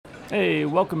Hey,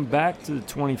 welcome back to the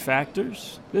 20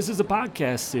 Factors. This is a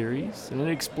podcast series, and it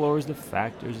explores the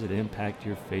factors that impact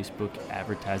your Facebook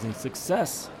advertising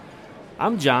success.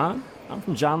 I'm John. I'm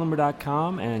from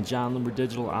johnlimber.com and John Limber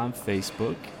Digital on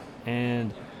Facebook.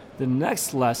 And the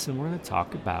next lesson we're going to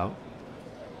talk about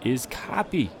is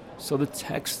copy. So the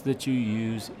text that you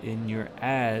use in your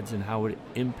ads and how it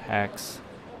impacts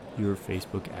your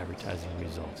Facebook advertising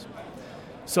results.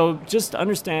 So just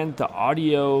understand the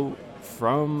audio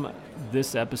from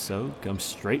this episode comes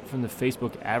straight from the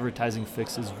Facebook Advertising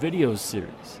Fixes video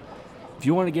series. If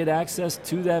you want to get access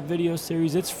to that video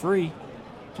series, it's free.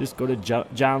 Just go to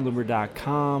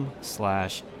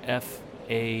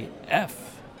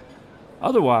johnlimber.com/FAF.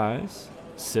 Otherwise,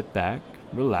 sit back,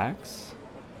 relax,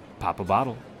 pop a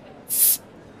bottle.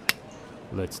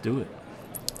 Let's do it.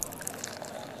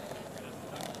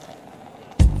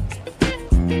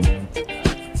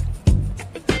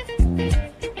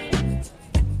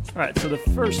 All right, so the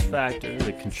first factor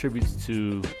that contributes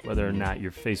to whether or not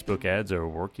your Facebook ads are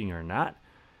working or not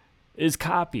is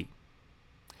copy.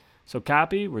 So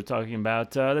copy, we're talking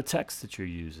about the text that you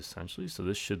use essentially. So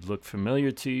this should look familiar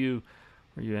to you,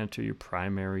 where you enter your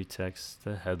primary text,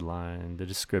 the headline, the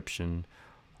description,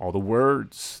 all the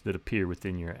words that appear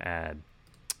within your ad.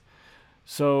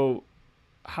 So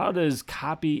how does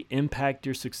copy impact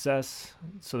your success?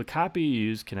 So the copy you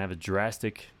use can have a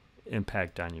drastic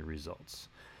impact on your results.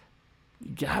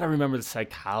 You got to remember the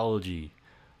psychology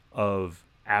of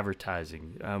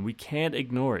advertising. We can't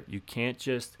ignore it. You can't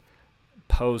just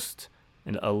post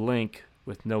a link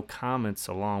with no comments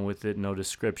along with it, no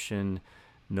description,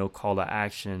 no call to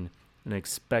action, and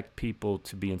expect people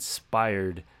to be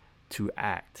inspired to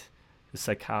act. The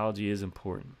psychology is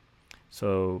important.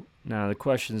 So now the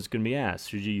question is going to be asked,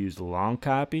 should you use long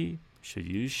copy? Should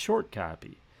you use short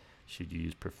copy? Should you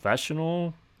use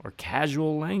professional or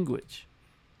casual language?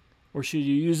 Or should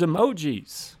you use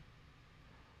emojis?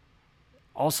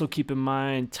 Also keep in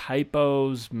mind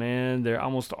typos, man, they're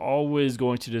almost always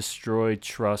going to destroy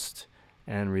trust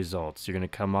and results. You're going to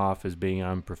come off as being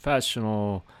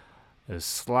unprofessional, as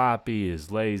sloppy,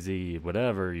 as lazy,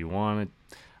 whatever you want it.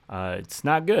 It's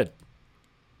not good.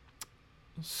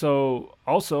 So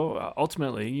also,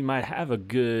 ultimately, you might have a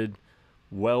good,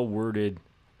 well-worded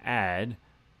ad,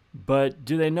 but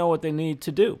do they know what they need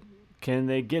to do? Can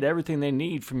they get everything they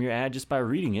need from your ad just by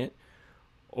reading it?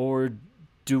 Or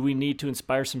do we need to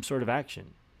inspire some sort of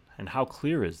action? And how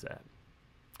clear is that?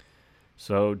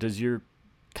 So does your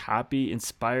copy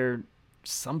inspire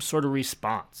some sort of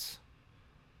response?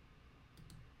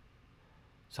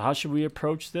 So how should we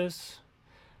approach this?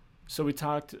 So we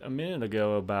talked a minute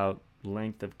ago about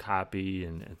length of copy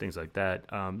and things like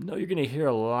that. No, you're going to hear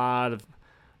a lot of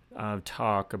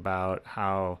talk about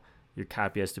how your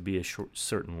copy has to be a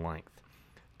certain length.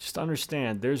 Just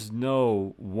understand there's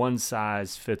no one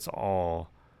size fits all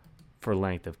for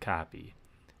length of copy.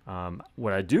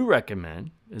 What I do recommend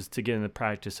is to get in the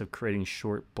practice of creating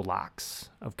short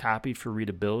blocks of copy for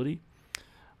readability.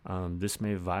 This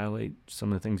may violate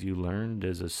some of the things you learned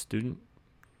as a student.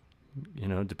 You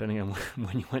know, depending on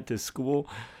when you went to school,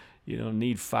 you don't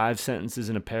need 5 sentences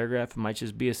in a paragraph. It might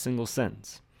just be a single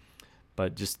sentence.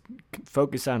 But just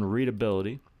focus on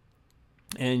readability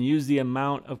and use the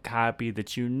amount of copy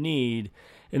that you need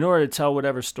in order to tell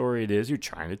whatever story it is you're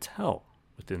trying to tell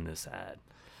within this ad.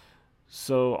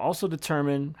 So also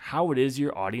determine how it is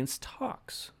your audience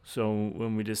talks. So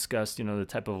when we discussed, the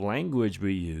type of language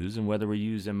we use and whether we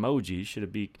use emojis, should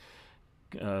it be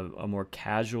a more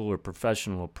casual or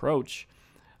professional approach,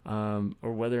 or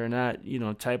whether or not,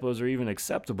 typos are even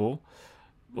acceptable,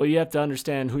 well, you have to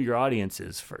understand who your audience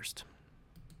is first.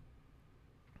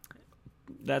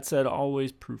 That said,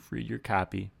 always proofread your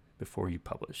copy before you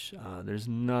publish. There's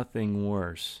nothing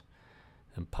worse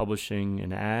than publishing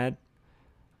an ad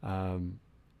and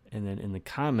then in the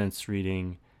comments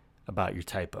reading about your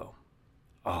typo.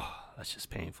 Oh, that's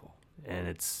just painful. And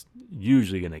it's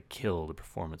usually going to kill the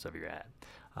performance of your ad.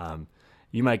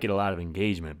 You might get a lot of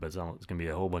engagement, but it's going to be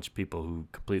a whole bunch of people who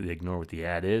completely ignore what the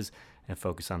ad is and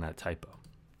focus on that typo.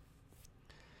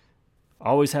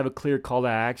 Always have a clear call to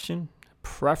action,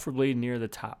 preferably near the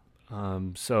top.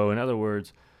 So in other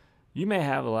words, you may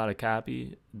have a lot of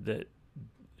copy that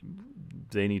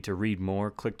they need to read more,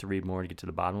 click to read more to get to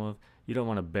the bottom of. You don't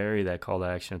want to bury that call to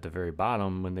action at the very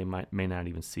bottom when they may not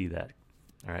even see that.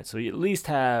 All right, so you at least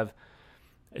have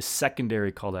a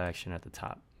secondary call to action at the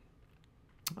top.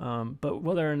 But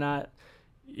whether or not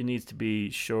it needs to be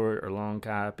short or long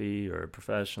copy or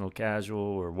professional, casual,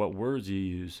 or what words you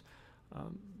use,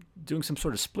 doing some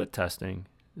sort of split testing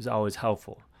is always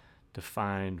helpful to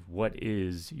find what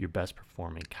is your best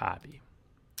performing copy.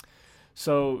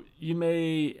 So you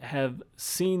may have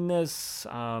seen this.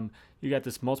 You got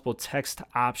this multiple text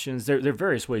options. There are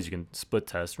various ways you can split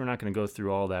test. We're not going to go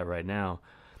through all that right now.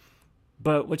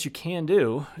 But what you can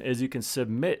do is you can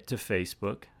submit to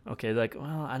Facebook. Okay, like,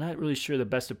 well, I'm not really sure the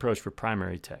best approach for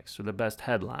primary text or the best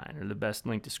headline or the best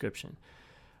link description.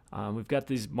 We've got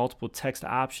these multiple text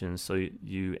options, so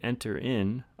you enter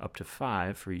in up to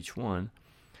 5 for each one,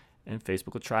 and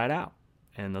Facebook will try it out.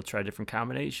 And they'll try different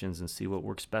combinations and see what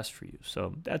works best for you.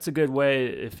 So that's a good way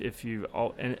if you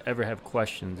ever have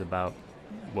questions about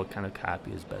what kind of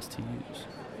copy is best to use.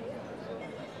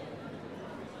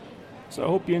 So I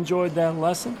hope you enjoyed that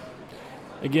lesson.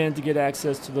 Again, to get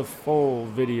access to the full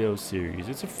video series,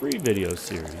 it's a free video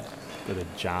series. Go to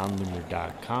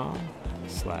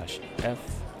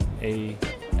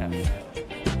johnloomer.com/FAF.